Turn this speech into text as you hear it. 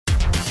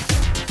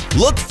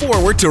Look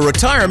forward to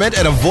retirement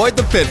and avoid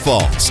the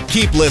pitfalls.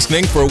 Keep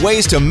listening for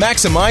ways to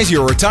maximize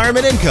your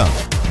retirement income.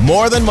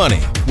 More Than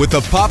Money with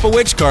the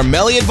Popowich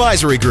Carmeli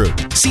Advisory Group,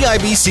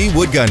 CIBC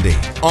Wood Gundy,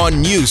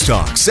 on News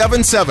Talk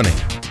 770.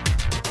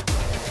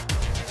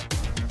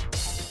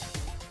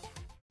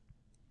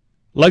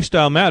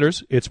 Lifestyle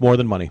matters. It's more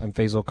than money. I'm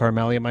Faisal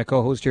Carmeli, and my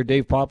co-host here,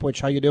 Dave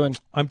Popowich. How you doing?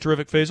 I'm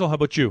terrific, Faisal. How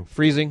about you?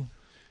 Freezing.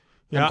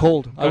 Yeah. I'm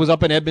cold. I was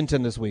up in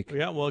Edmonton this week.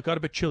 Yeah, well, it got a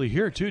bit chilly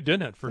here, too,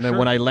 didn't it? And then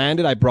when I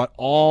landed, I brought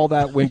all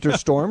that winter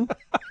storm.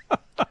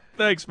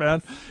 Thanks,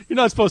 man. You're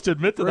not supposed to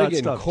admit to that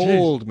stuff.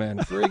 Cold, man.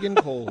 Friggin'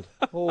 cold.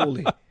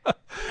 Holy.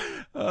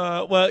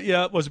 Well,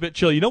 yeah, it was a bit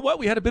chill. You know what?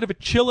 We had a bit of a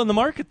chill in the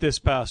market this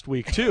past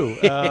week too.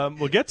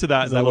 We'll get to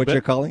that. Is that what you're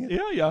calling it?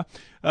 Yeah.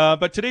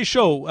 But today's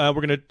show,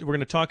 we're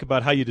gonna talk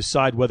about how you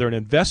decide whether an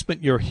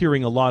investment you're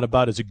hearing a lot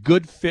about is a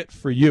good fit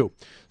for you.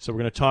 So we're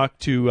going to talk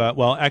to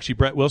actually,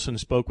 Brett Wilson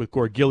spoke with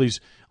Gord Gillies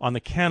on the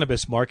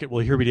cannabis market.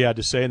 We'll hear what he had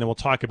to say, and then we'll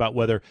talk about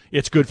whether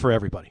it's good for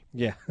everybody.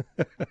 Yeah.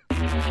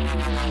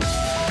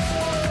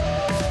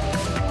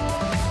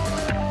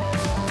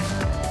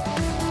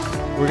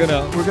 We're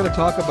gonna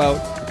talk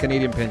about the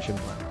Canadian pension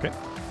plan. Okay.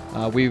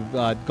 We've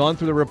gone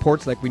through the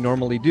reports like we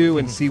normally do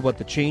and see what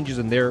the changes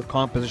in their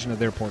composition of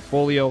their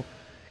portfolio.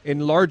 In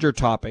larger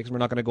topics, we're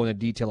not going to go into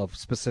detail of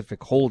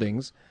specific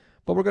holdings,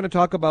 but we're going to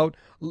talk about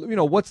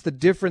what's the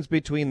difference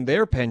between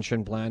their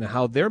pension plan and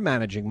how they're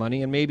managing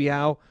money, and maybe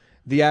how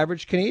the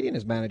average Canadian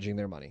is managing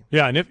their money.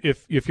 Yeah, and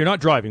if you're not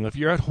driving, if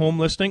you're at home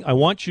listening, I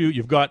want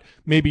you've got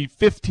maybe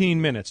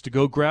 15 minutes to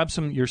go grab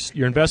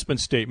your investment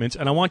statements,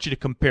 and I want you to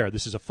compare.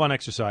 This is a fun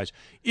exercise.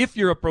 If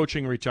you're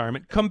approaching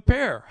retirement,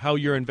 compare how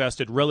you're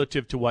invested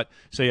relative to what,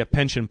 say, a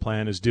pension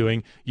plan is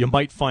doing. You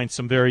might find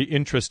some very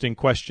interesting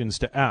questions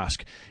to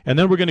ask. And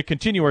then we're going to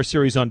continue our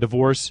series on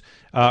divorce,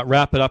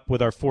 wrap it up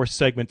with our fourth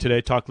segment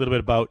today, talk a little bit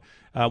about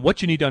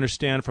what you need to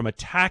understand from a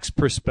tax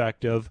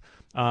perspective,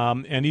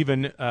 and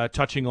even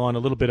touching on a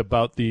little bit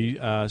about the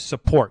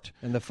support.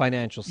 And the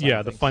financial side.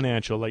 Yeah, the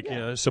financial,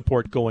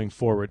 support going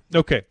forward.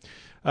 Okay.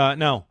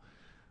 Now,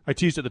 I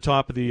teased at the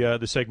top of the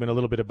segment a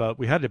little bit about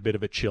we had a bit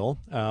of a chill.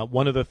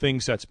 One of the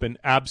things that's been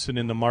absent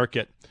in the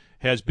market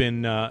has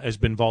been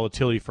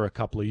volatility for a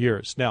couple of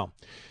years. Now,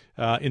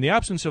 in the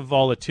absence of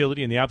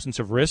volatility, in the absence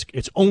of risk,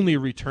 it's only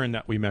return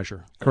that we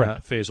measure.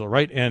 Correct. Faisal,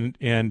 right?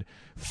 And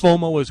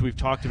FOMO, as we've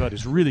talked about,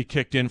 is really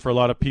kicked in for a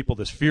lot of people,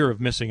 this fear of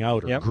missing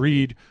out or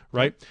greed,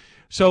 right?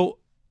 So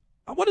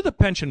what do the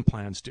pension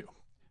plans do?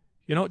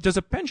 Does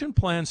a pension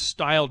plan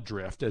style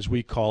drift, as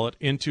we call it,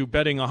 into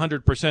betting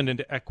 100%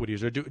 into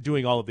equities or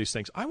doing all of these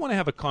things? I want to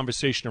have a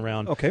conversation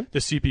around the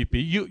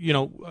CPP.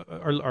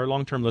 Our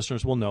long-term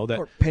listeners will know that.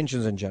 Or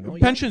pensions in general.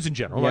 Pensions in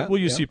general. Yeah, right? We'll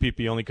use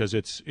CPP only because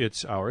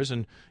it's ours,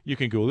 and you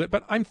can Google it.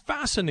 But I'm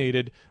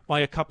fascinated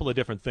by a couple of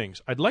different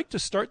things. I'd like to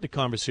start the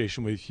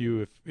conversation with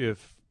you,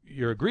 if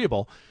you're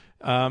agreeable,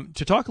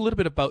 to talk a little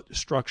bit about the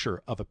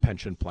structure of a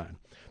pension plan.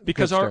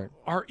 Because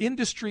our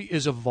industry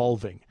is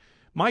evolving.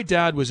 My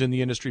dad was in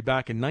the industry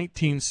back in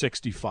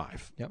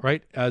 1965,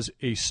 right, as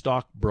a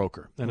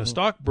stockbroker. And a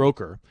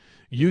stockbroker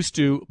used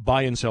to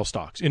buy and sell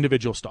stocks,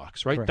 individual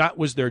stocks, right? Correct. That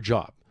was their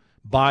job,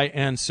 buy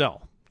and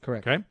sell.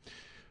 Correct. Okay?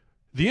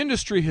 The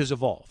industry has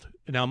evolved.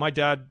 Now, my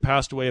dad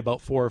passed away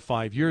about 4 or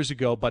 5 years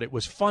ago, but it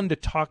was fun to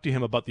talk to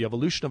him about the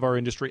evolution of our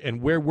industry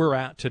and where we're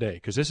at today,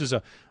 because this is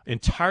an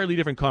entirely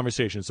different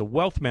conversation. It's a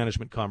wealth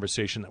management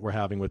conversation that we're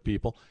having with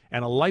people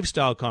and a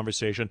lifestyle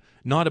conversation,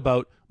 not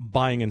about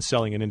buying and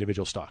selling an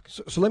individual stock.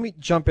 So let me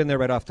jump in there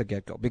right off the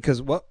get-go,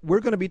 because what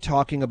we're going to be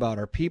talking about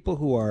are people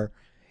who are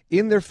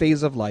in their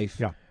phase of life,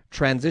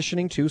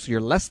 transitioning to, so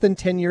you're less than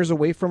 10 years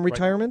away from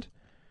retirement,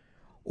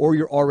 or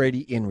you're already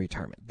in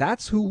retirement.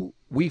 That's who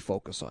we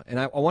focus on. And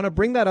I want to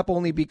bring that up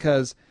only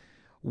because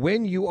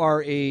when you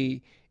are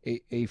a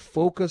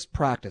focused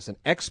practice, an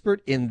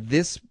expert in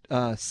this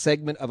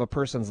segment of a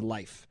person's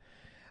life,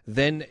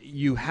 then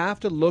you have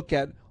to look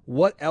at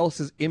what else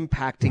is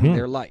impacting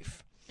their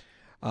life.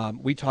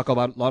 We talk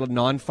about a lot of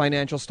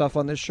non-financial stuff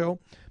on this show,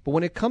 but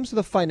when it comes to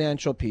the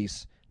financial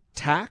piece,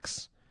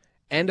 tax,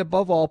 and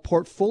above all,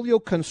 portfolio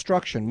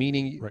construction,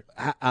 meaning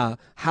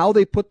how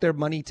they put their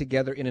money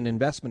together in an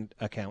investment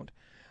account,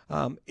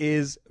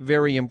 is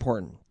very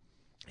important.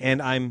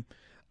 And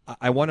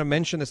I want to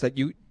mention this, that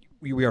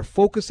we are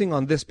focusing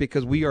on this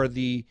because we are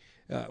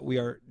we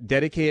are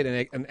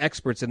dedicated and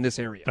experts in this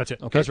area. That's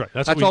it. Okay? That's right.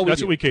 That's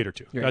what we cater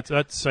to. Right.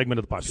 That's segment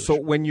of the population.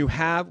 So when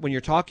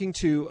you're talking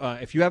to,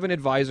 if you have an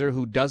advisor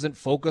who doesn't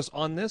focus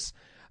on this,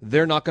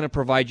 they're not going to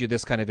provide you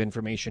this kind of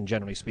information,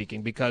 generally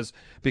speaking, because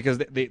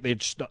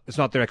it's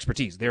not their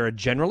expertise. They're a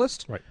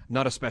generalist,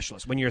 not a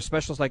specialist. When you're a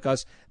specialist like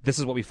us, this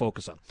is what we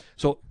focus on.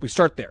 So we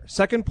start there.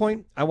 Second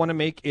point I want to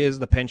make is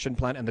the pension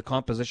plan and the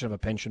composition of a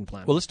pension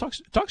plan. Well, let's talk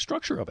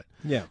structure of it.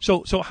 Yeah.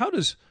 So how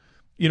does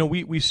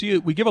we see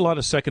it, we give a lot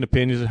of second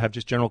opinions and have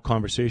just general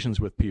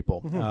conversations with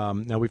people.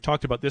 Now we've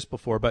talked about this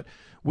before, but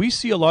we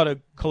see a lot of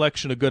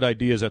collection of good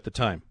ideas at the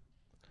time.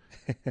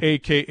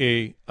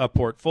 AKA a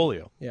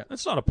portfolio. Yeah.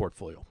 That's not a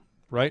portfolio.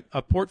 right?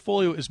 A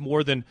portfolio is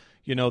more than,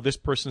 this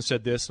person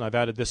said this and I've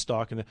added this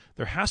stock. And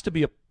there has to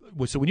be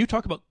so when you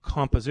talk about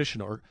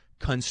composition or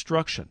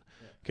construction,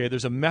 okay,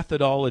 there's a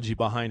methodology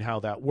behind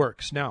how that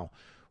works. Now,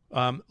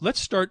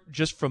 let's start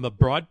just from a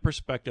broad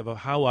perspective of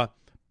how a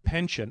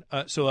pension,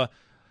 the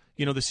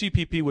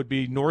CPP would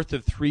be north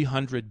of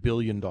 $300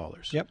 billion.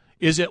 Yep.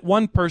 Is it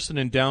one person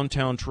in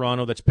downtown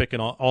Toronto that's picking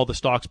all the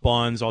stocks,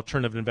 bonds,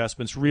 alternative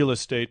investments, real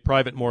estate,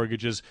 private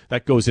mortgages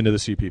that goes into the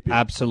CPP?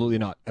 Absolutely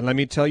not. And let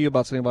me tell you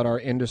about something about our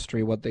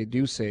industry. What they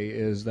do say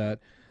is that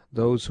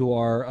those who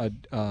are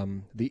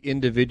the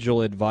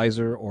individual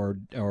advisor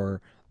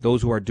or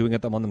those who are doing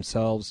it on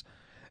themselves,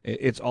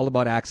 it's all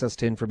about access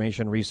to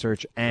information,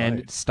 research,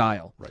 and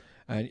style. Right.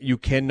 And you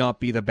cannot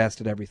be the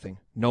best at everything.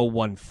 No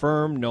one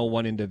firm, no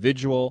one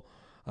individual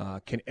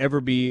can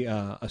ever be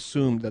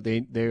assumed that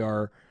they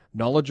are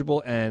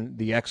knowledgeable and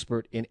the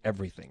expert in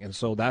everything. And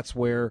so that's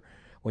where,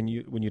 when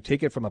you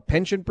take it from a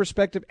pension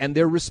perspective and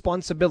their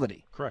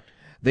responsibility. Correct.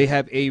 They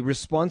have a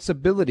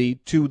responsibility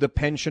to the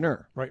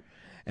pensioner. Right.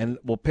 And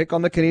we'll pick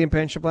on the Canadian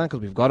Pension Plan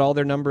because we've got all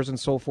their numbers and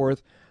so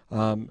forth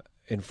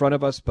in front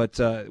of us. But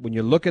when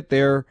you look at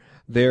their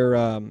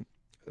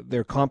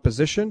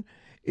composition,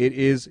 it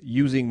is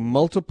using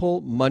multiple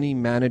money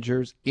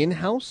managers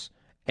in-house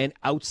and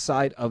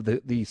outside of the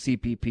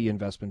CPP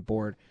investment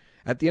board.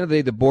 At the end of the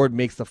day, the board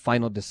makes the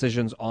final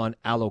decisions on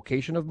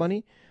allocation of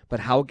money, but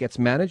how it gets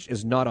managed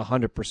is not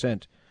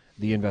 100%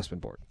 the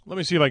investment board. Let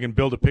me see if I can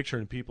build a picture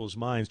in people's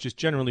minds. Just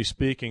generally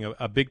speaking,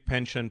 a big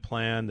pension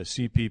plan, the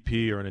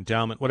CPP or an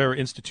endowment, whatever,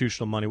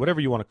 institutional money, whatever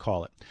you want to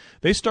call it,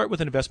 they start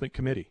with an investment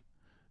committee.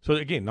 So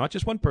again, not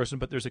just one person,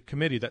 but there's a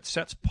committee that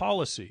sets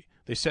policy.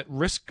 They set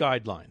risk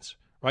guidelines,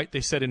 right?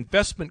 They set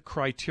investment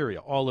criteria,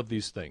 all of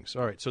these things.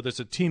 All right, so there's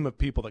a team of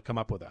people that come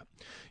up with that.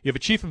 You have a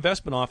chief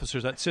investment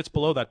officer that sits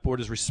below that board,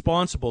 is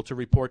responsible to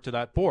report to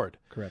that board.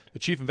 Correct. The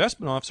chief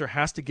investment officer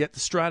has to get the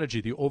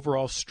strategy, the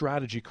overall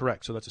strategy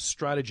correct. So that's a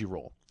strategy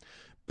role.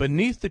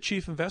 Beneath the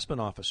chief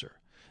investment officer,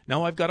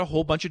 now I've got a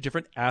whole bunch of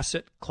different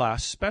asset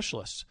class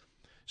specialists.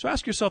 So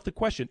ask yourself the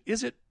question,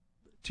 is it,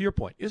 to your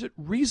point, is it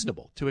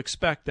reasonable to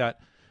expect that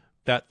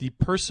the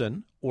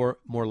person, or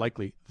more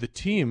likely the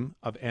team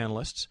of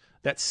analysts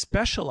that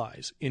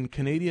specialize in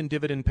Canadian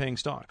dividend-paying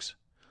stocks,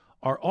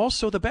 are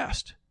also the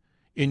best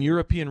in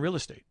European real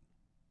estate?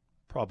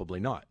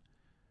 Probably not.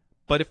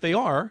 But if they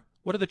are,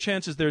 what are the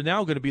chances they're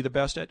now going to be the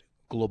best at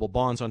global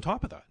bonds on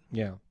top of that?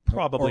 Yeah.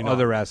 Probably or not.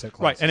 Other asset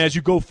classes. Right, and as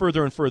you go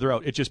further and further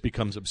out, it just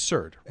becomes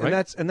absurd,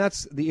 right? And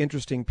that's the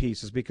interesting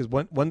piece, is because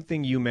one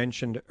thing you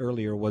mentioned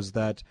earlier was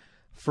that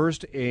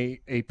first a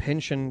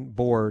pension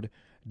board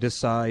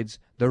decides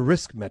the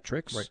risk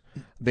metrics. Right.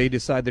 They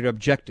decide their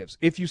objectives.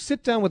 If you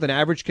sit down with an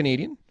average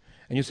Canadian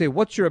and you say,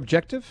 what's your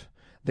objective?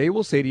 They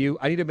will say to you,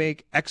 I need to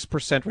make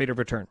X% rate of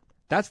return.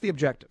 That's the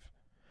objective.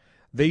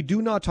 They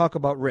do not talk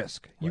about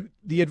risk. Right.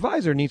 The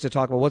advisor needs to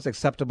talk about what's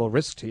acceptable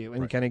risk to you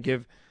and kind of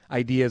give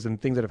ideas and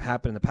things that have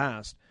happened in the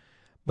past.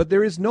 But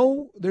there's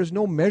no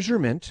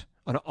measurement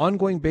on an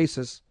ongoing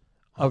basis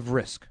of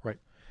risk. Right.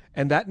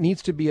 And that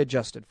needs to be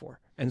adjusted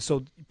for. And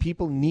so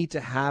people need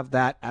to have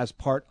that as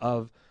part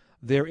of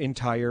their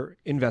entire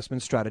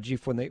investment strategy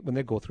when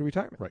they go through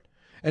retirement. Right.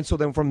 And so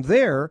then from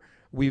there,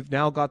 we've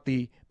now got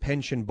the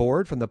pension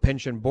board. From the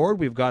pension board,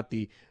 we've got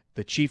the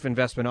chief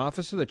investment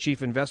officer. The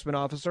chief investment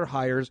officer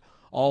hires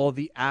all of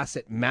the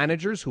asset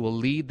managers who will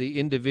lead the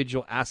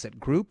individual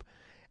asset group.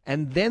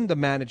 And then the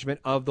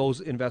management of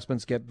those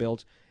investments get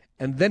built.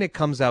 And then it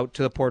comes out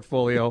to the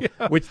portfolio,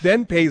 which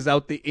then pays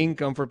out the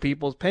income for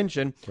people's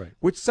pension,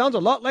 which sounds a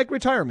lot like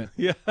retirement.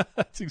 Yeah,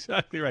 that's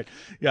exactly right.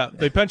 Yeah,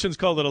 the pensions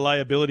call it a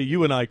liability.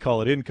 You and I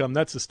call it income.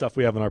 That's the stuff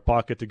we have in our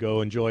pocket to go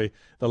enjoy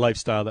the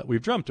lifestyle that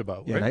we've dreamt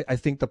about. Yeah, right? and I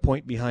think the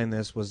point behind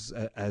this was,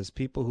 as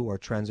people who are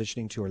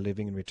transitioning to or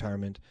living in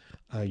retirement,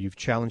 you've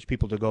challenged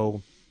people to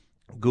go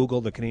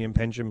Google the Canadian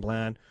Pension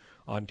Plan,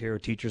 Ontario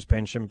Teachers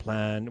Pension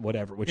Plan,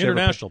 whatever.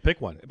 International, pick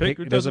one.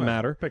 It doesn't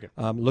matter. Pick it.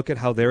 Look at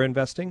how they're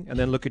investing, and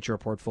then look at your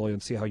portfolio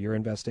and see how you're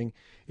investing.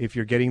 If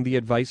you're getting the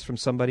advice from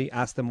somebody,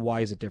 ask them, why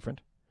is it different?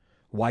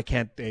 Why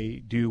can't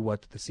they do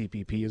what the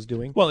CPP is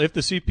doing? Well, if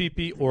the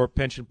CPP or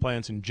pension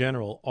plans in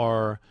general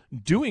are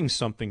doing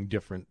something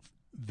different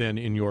than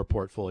in your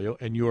portfolio,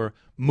 and you're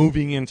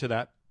moving into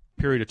that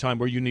period of time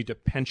where you need to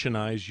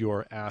pensionize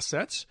your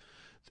assets,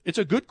 it's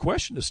a good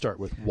question to start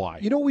with. Why?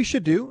 You know what we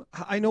should do?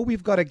 I know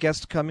we've got a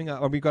guest coming up,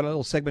 or we've got a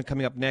little segment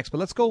coming up next, but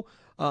let's go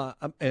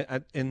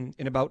in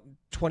about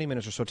 20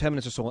 minutes or so, 10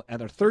 minutes or so,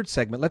 at our third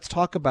segment. Let's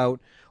talk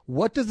about,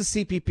 what does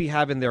the CPP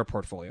have in their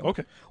portfolio?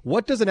 Okay.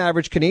 What does an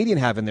average Canadian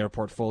have in their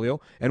portfolio,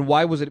 and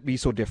why was it be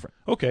so different?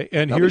 Okay,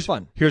 and That'll be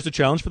fun. Here's the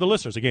challenge for the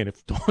listeners. Again,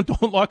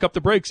 don't lock up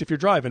the brakes if you're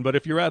driving, but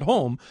if you're at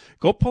home,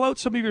 go pull out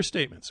some of your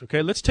statements.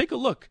 Okay, let's take a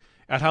look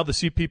at how the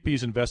CPP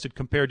is invested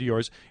compared to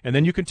yours, and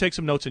then you can take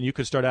some notes and you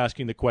can start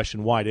asking the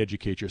question why to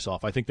educate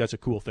yourself. I think that's a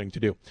cool thing to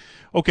do.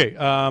 Okay,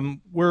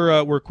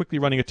 we're quickly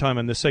running out of time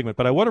on this segment,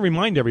 but I want to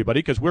remind everybody,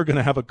 because we're going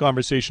to have a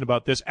conversation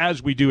about this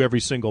as we do every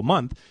single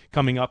month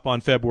coming up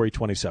on February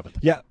 27th.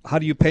 Yeah, how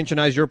do you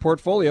pensionize your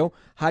portfolio?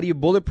 How do you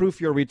bulletproof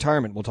your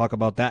retirement? We'll talk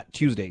about that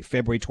Tuesday,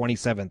 February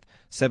 27th,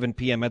 7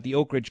 p.m. at the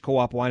Oak Ridge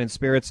Co-op Wine and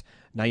Spirits.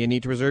 Now you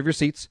need to reserve your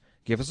seats.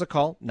 Give us a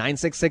call,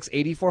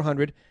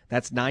 966-8400.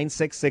 That's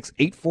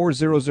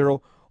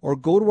 966-8400. Or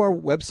go to our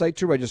website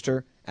to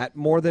register at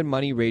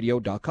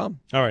morethanmoneyradio.com.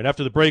 All right,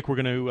 after the break, we're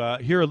going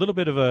to hear a little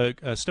bit of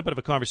a snippet of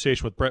a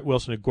conversation with Brett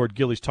Wilson and Gord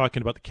Gillies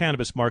talking about the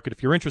cannabis market.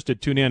 If you're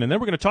interested, tune in. And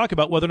then we're going to talk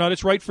about whether or not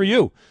it's right for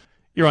you.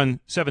 You're on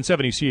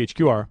 770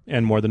 CHQR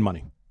and More Than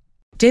Money.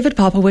 David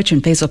Popowich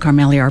and Faisal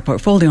Carmeli are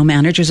portfolio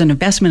managers and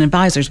investment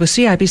advisors with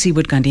CIBC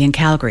Wood Gundy in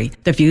Calgary.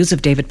 The views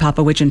of David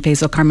Popowich and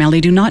Faisal Carmeli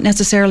do not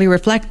necessarily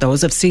reflect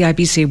those of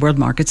CIBC World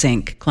Markets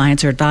Inc.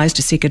 Clients are advised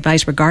to seek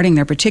advice regarding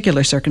their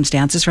particular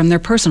circumstances from their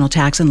personal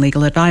tax and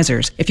legal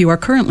advisors. If you are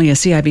currently a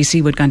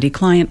CIBC Wood Gundy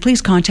client,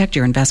 please contact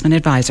your investment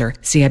advisor.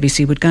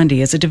 CIBC Wood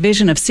Gundy is a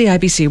division of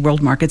CIBC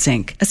World Markets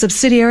Inc., a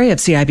subsidiary of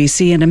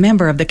CIBC and a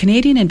member of the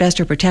Canadian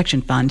Investor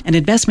Protection Fund and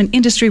Investment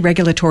Industry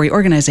Regulatory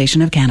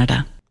Organization of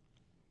Canada.